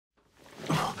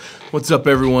What's up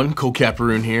everyone, Colt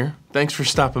Capperrune here. Thanks for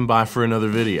stopping by for another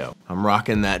video. I'm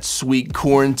rocking that sweet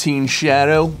quarantine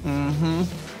shadow.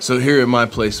 So here at my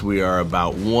place we are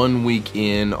about 1 week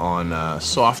in on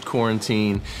soft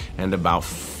quarantine and about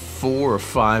 4 or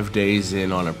 5 days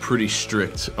in on a pretty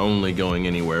strict only going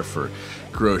anywhere for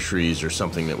groceries or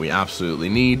something that we absolutely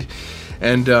need.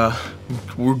 And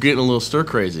we're getting a little stir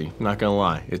crazy, not gonna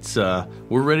lie.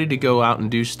 We're ready to go out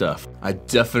and do stuff. I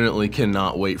definitely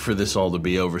cannot wait for this all to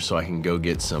be over so I can go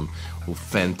get some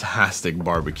fantastic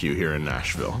barbecue here in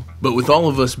Nashville. But with all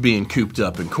of us being cooped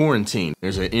up in quarantine,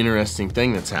 there's an interesting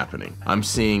thing that's happening. I'm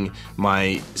seeing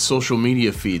my social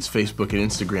media feeds, Facebook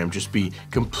and Instagram, just be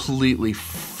completely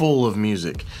full of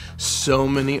music. So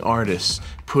many artists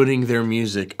putting their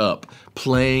music up,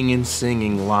 playing and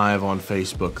singing live on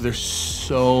Facebook. There's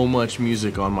so much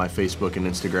music on my Facebook and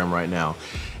Instagram right now,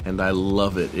 and I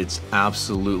love it. It's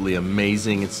absolutely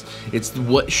amazing. It's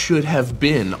what should have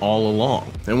been all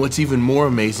along. And what's even more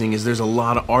amazing is there's a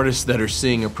lot of artists that are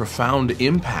seeing a profound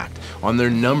impact on their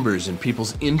numbers and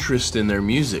people's interest in their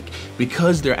music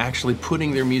because they're actually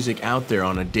putting their music out there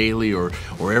on a daily or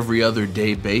every other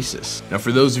day basis. Now,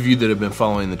 for those of you that have been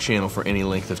following the channel for any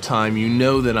length of time, you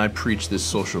know that I preach this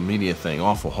social media thing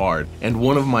awful hard. And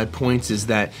one of my points is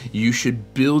that you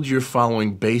should build your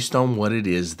following based on what it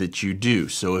is that you do.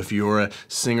 So if you're a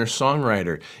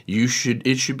singer-songwriter,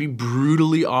 it should be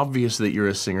brutally obvious that you're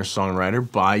a singer-songwriter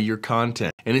by your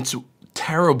content. And it's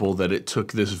terrible that it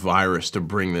took this virus to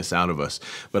bring this out of us,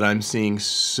 but I'm seeing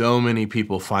so many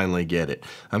people finally get it.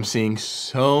 I'm seeing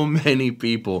so many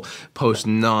people post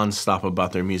non-stop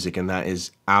about their music, and that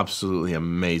is absolutely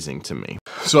amazing to me.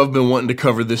 So I've been wanting to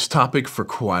cover this topic for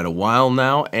quite a while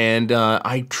now, and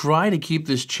I try to keep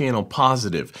this channel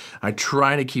positive. I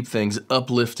try to keep things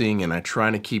uplifting, and I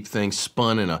try to keep things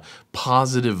spun in a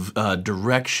positive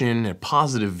direction, a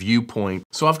positive viewpoint.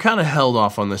 So I've kind of held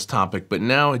off on this topic, but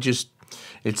now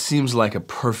it seems like a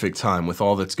perfect time with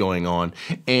all that's going on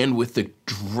and with the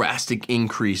drastic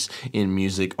increase in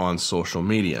music on social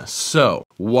media. So,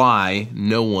 why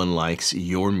no one likes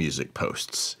your music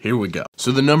posts? Here we go.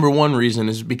 So the number one reason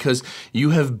is because you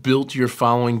have built your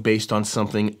following based on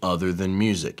something other than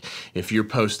music. If you're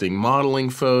posting modeling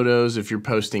photos, if you're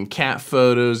posting cat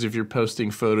photos, if you're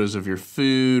posting photos of your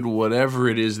food, whatever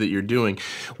it is that you're doing,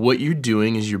 what you're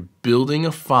doing is you're building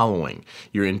a following.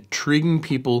 You're intriguing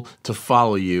people to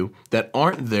follow you that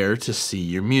aren't there to see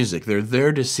your music. They're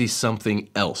there to see something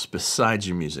else besides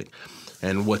your music.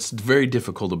 And what's very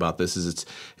difficult about this is it's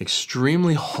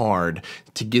extremely hard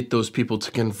to get those people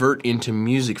to convert into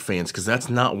music fans because that's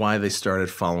not why they started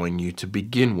following you to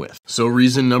begin with. So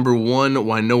reason number one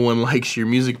why no one likes your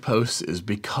music posts is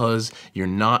because you're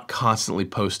not constantly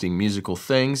posting musical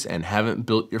things and haven't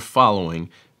built your following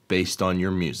based on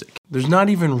your music. There's not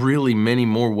even really many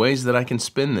more ways that I can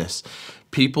spin this.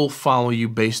 People follow you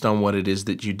based on what it is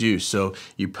that you do. So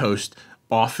you post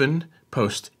often,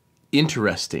 post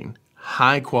interesting,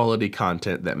 high quality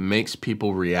content that makes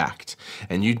people react.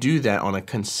 And you do that on a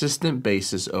consistent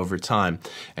basis over time,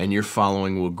 and your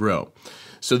following will grow.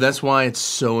 So that's why it's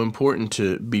so important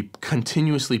to be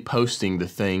continuously posting the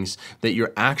things that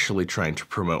you're actually trying to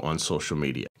promote on social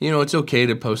media. You know, it's okay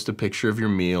to post a picture of your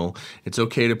meal. It's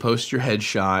okay to post your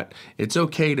headshot. It's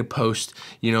okay to post,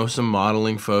 you know, some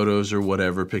modeling photos or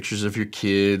whatever, pictures of your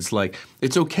kids. Like,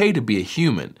 it's okay to be a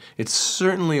human. It's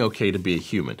certainly okay to be a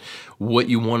human. What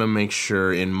you want to make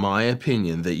sure, in my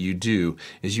opinion, that you do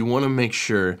is you want to make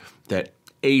sure that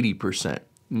 80%,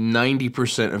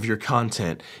 90% of your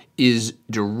content is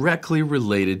directly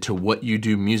related to what you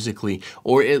do musically,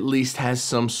 or at least has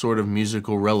some sort of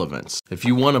musical relevance. If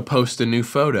you want to post a new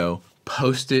photo,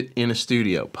 post it in a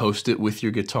studio, post it with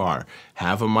your guitar,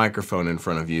 have a microphone in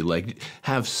front of you, like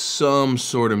have some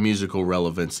sort of musical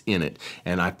relevance in it.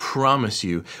 And I promise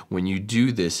you, when you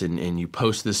do this and you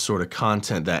post this sort of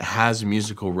content that has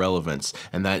musical relevance,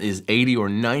 and that is 80 or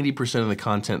 90% of the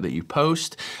content that you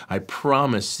post, I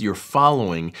promise your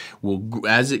following will,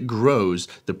 as it grows,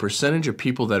 the percentage of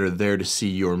people that are there to see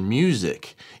your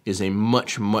music is a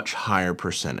much, much higher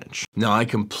percentage. Now, I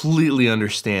completely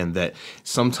understand that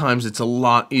sometimes it's a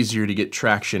lot easier to get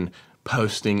traction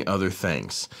posting other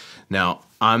things. Now,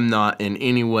 I'm not in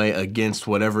any way against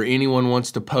whatever anyone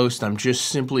wants to post. I'm just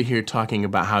simply here talking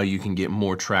about how you can get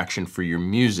more traction for your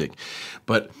music.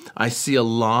 But I see a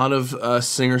lot of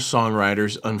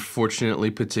singer-songwriters,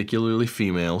 unfortunately, particularly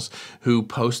females, who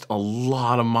post a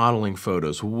lot of modeling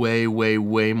photos, way, way,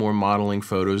 way more modeling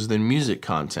photos than music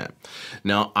content.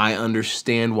 Now, I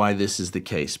understand why this is the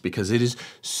case, because it is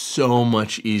so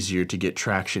much easier to get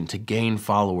traction, to gain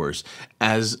followers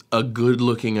as a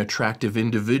good-looking, attractive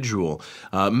individual.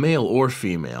 male or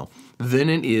female, than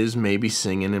it is maybe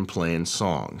singing and playing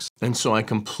songs. And so I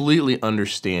completely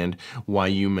understand why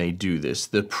you may do this.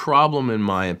 The problem, in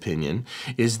my opinion,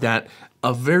 is that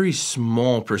a very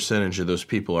small percentage of those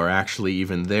people are actually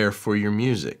even there for your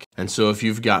music. And so if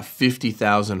you've got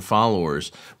 50,000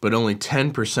 followers, but only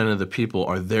 10% of the people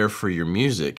are there for your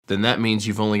music, then that means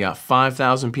you've only got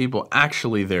 5,000 people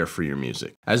actually there for your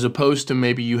music. As opposed to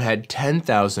maybe you had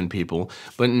 10,000 people,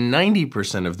 but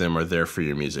 90% of them are there for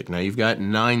your music. Now you've got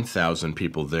 9,000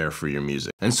 people there for your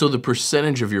music. And so the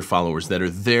percentage of your followers that are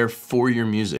there for your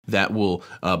music, that will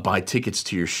buy tickets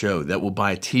to your show, that will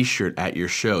buy a t-shirt at your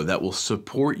show, that will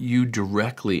support you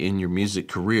directly in your music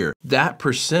career, that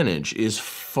percentage is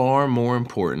far more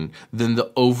important than the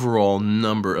overall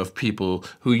number of people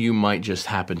who you might just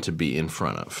happen to be in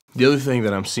front of. The other thing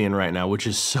that I'm seeing right now, which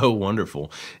is so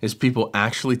wonderful, is people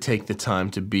actually take the time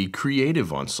to be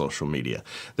creative on social media.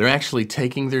 They're actually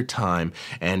taking their time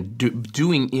and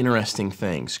doing interesting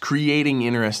things, creating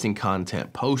interesting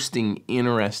content, posting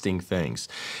interesting things.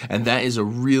 And that is a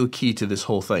real key to this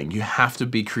whole thing. You have to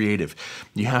be creative.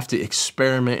 You have to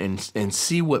experiment and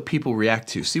see what people react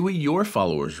to. See what your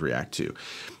followers react to.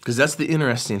 Because that's the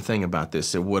interesting thing about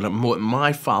this. What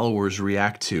my followers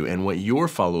react to and what your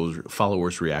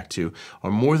followers react to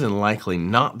are more than likely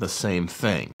not the same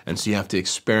thing. And so you have to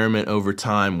experiment over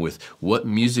time with what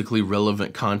musically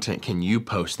relevant content can you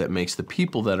post that makes the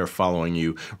people that are following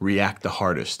you react the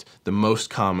hardest, the most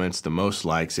comments, the most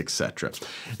likes, etc.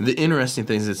 The interesting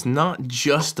thing is it's not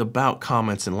just about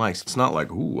comments and likes. It's not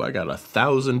like, ooh, I got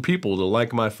 1,000 people to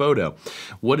like my photo.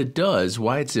 What it does,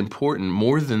 why it's important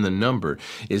more than the number,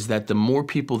 is that the more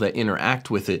people that interact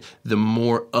with it, the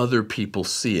more other people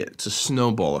see it. It's a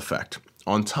snowball effect.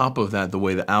 On top of that, the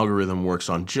way the algorithm works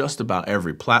on just about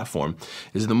every platform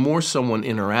is the more someone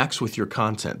interacts with your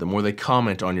content, the more they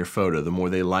comment on your photo, the more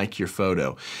they like your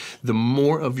photo, the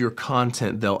more of your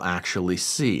content they'll actually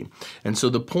see. And so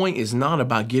the point is not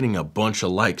about getting a bunch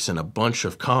of likes and a bunch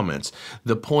of comments.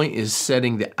 The point is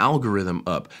setting the algorithm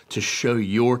up to show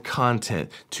your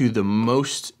content to the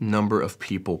most number of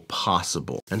people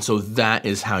possible. And so that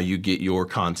is how you get your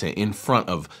content in front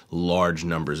of large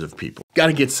numbers of people. Got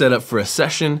to get set up for a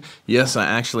session. Yes, I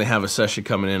actually have a session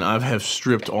coming in. I have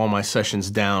stripped all my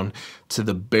sessions down to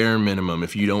the bare minimum.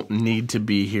 If you don't need to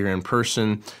be here in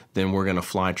person, then we're gonna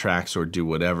fly tracks or do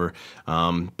whatever.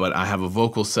 But I have a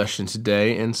vocal session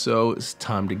today, and so it's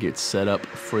time to get set up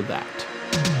for that.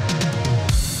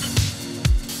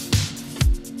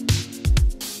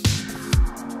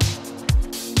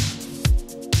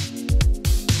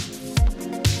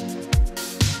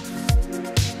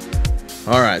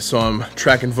 Alright, so I'm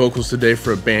tracking vocals today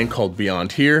for a band called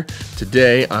Beyond Here.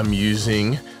 Today I'm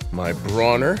using my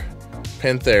Bronner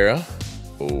Panthera.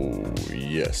 Oh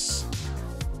yes.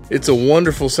 It's a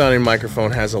wonderful sounding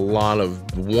microphone, has a lot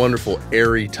of wonderful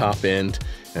airy top end,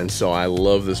 and so I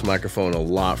love this microphone a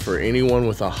lot. For anyone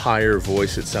with a higher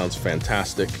voice, it sounds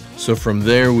fantastic. So from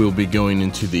there we'll be going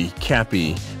into the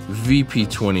Cappy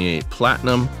VP28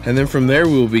 Platinum, and then from there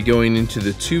we'll be going into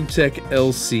the TubeTech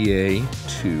LCA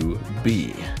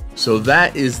 2B. So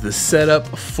that is the setup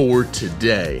for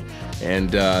today, and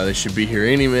they should be here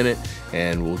any minute,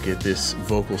 and we'll get this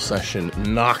vocal session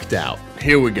knocked out.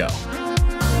 Here we go.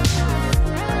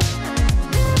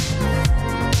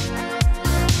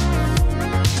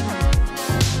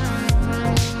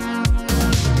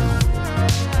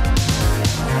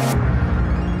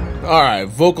 All right,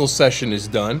 vocal session is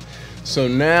done. So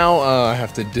now I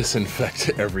have to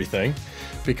disinfect everything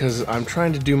because I'm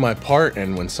trying to do my part,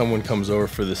 and when someone comes over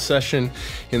for the session,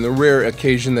 in the rare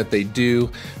occasion that they do,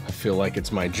 I feel like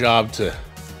it's my job to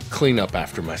clean up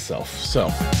after myself. So.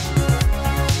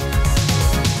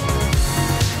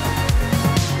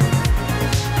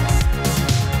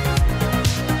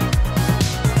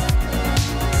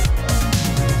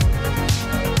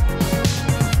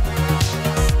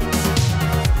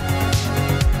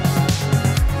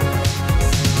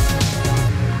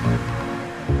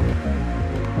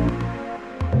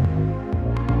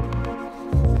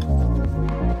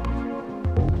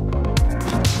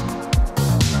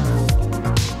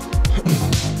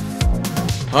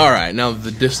 Alright, now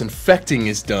the disinfecting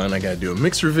is done, I gotta do a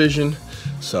mix revision,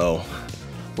 so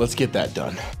let's get that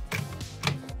done.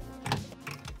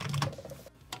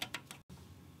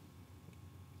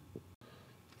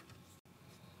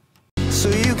 So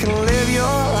you can live your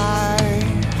life,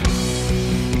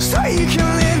 so you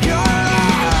can live your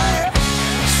life,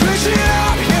 switch it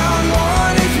up, young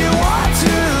one, if you want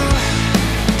to,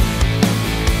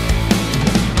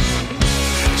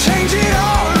 change it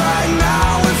all right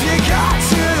now if you got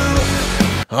to.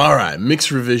 All right,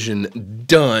 mix revision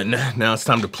done. Now it's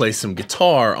time to play some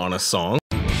guitar on a song.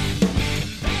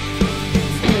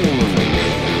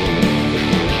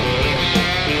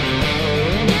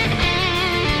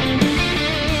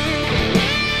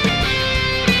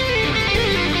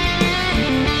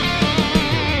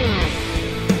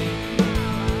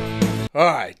 All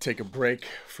right, take a break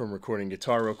from recording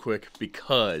guitar real quick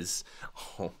because,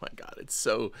 oh my God,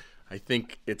 I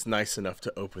think it's nice enough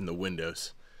to open the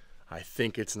windows. I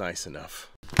think it's nice enough.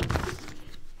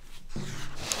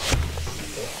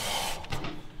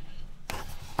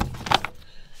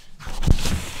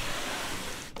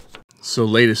 So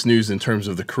latest news in terms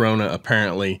of the corona,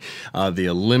 apparently the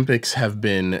Olympics have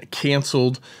been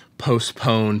canceled,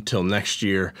 postponed till next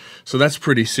year. So that's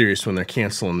pretty serious when they're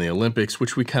canceling the Olympics,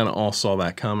 which we kind of all saw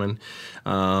that coming.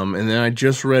 And then I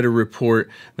just read a report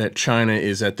that China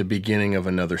is at the beginning of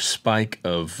another spike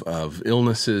of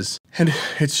illnesses. And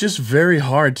it's just very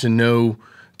hard to know,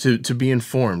 to be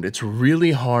informed. It's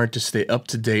really hard to stay up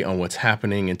to date on what's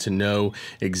happening and to know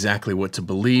exactly what to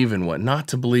believe and what not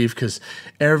to believe, because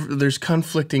there's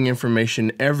conflicting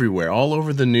information everywhere, all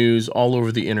over the news, all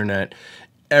over the internet.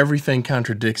 Everything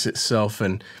contradicts itself,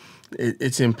 and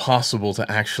it's impossible to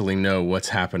actually know what's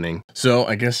happening. So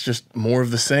I guess just more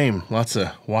of the same. Lots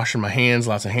of washing my hands,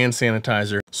 lots of hand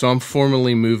sanitizer. So I'm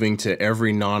formally moving to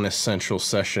every non-essential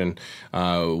session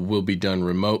will be done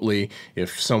remotely.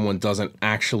 If someone doesn't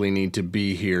actually need to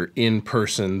be here in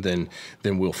person, then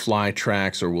we'll fly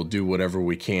tracks or we'll do whatever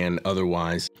we can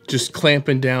otherwise. Just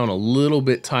clamping down a little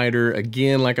bit tighter.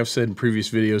 Again, like I've said in previous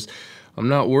videos, I'm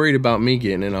not worried about me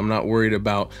getting it. I'm not worried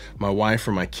about my wife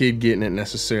or my kid getting it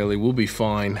necessarily. We'll be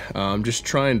fine. I'm just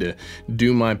trying to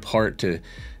do my part to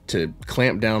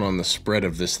clamp down on the spread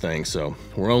of this thing. So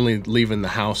we're only leaving the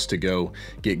house to go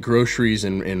get groceries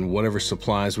and whatever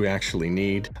supplies we actually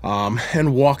need,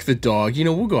 and walk the dog. You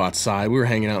know, we'll go outside. We were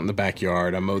hanging out in the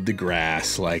backyard. I mowed the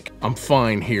grass. Like, I'm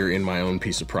fine here in my own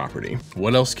piece of property.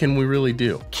 What else can we really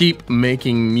do? Keep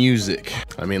making music.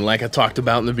 I mean, like I talked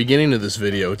about in the beginning of this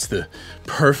video, it's the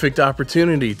perfect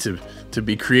opportunity to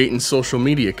be creating social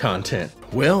media content.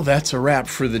 Well, that's a wrap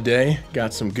for the day.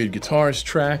 Got some good guitars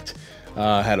tracked.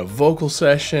 Had a vocal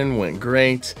session, went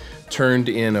great, turned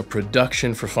in a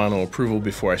production for final approval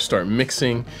before I start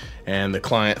mixing, and the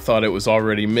client thought it was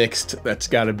already mixed. That's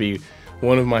gotta be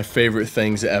one of my favorite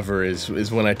things ever, is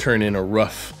when I turn in a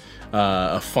rough,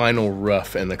 a final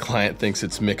rough, and the client thinks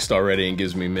it's mixed already and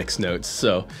gives me mixed notes.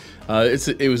 So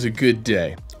it was a good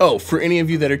day. Oh, for any of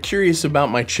you that are curious about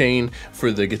my chain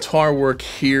for the guitar work,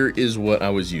 here is what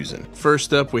I was using.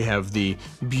 First up, we have the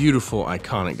beautiful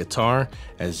iconic guitar,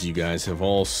 as you guys have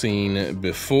all seen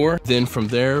before. Then from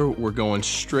there, we're going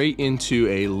straight into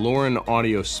a Lauren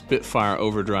Audio Spitfire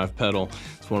overdrive pedal.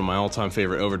 It's one of my all-time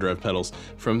favorite overdrive pedals.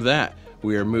 From that,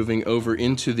 we are moving over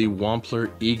into the Wampler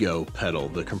Ego pedal,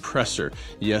 the compressor.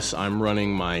 Yes, I'm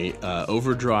running my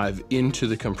overdrive into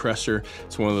the compressor.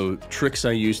 It's one of the tricks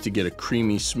I use to get a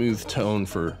creamy, smooth tone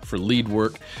for lead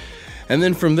work. And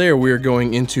then from there, we are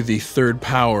going into the third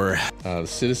power,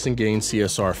 Citizen Gain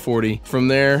CSR 40. From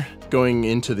there, going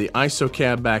into the ISO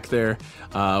cab back there,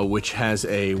 which has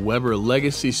a Weber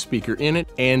Legacy speaker in it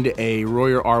and a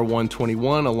Royer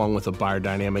R121 along with a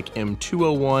Biodynamic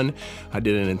M201. I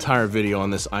did an entire video on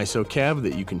this ISO cab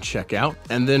that you can check out.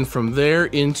 And then from there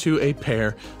into a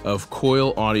pair of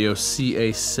Coil Audio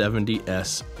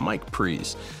CA70S mic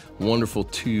pre's. Wonderful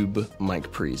tube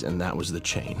mic pre's, and that was the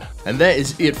chain. And that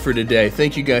is it for today.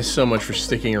 Thank you guys so much for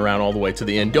sticking around all the way to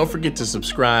the end. Don't forget to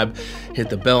subscribe, hit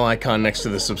the bell icon next to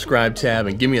the subscribe tab,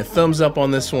 and give me a thumbs up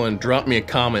on this one. Drop me a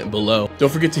comment below.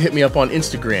 Don't forget to hit me up on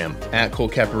Instagram at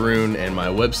Colt Capperrune and my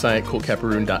website,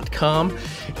 coltcapperrune.com.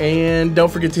 And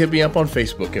don't forget to hit me up on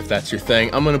Facebook if that's your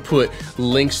thing. I'm gonna put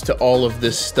links to all of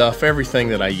this stuff, everything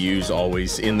that I use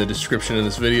always, in the description of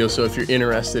this video. So if you're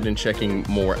interested in checking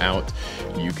more out,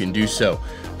 you can do so.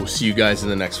 We'll see you guys in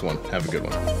the next one. Have a good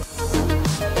one.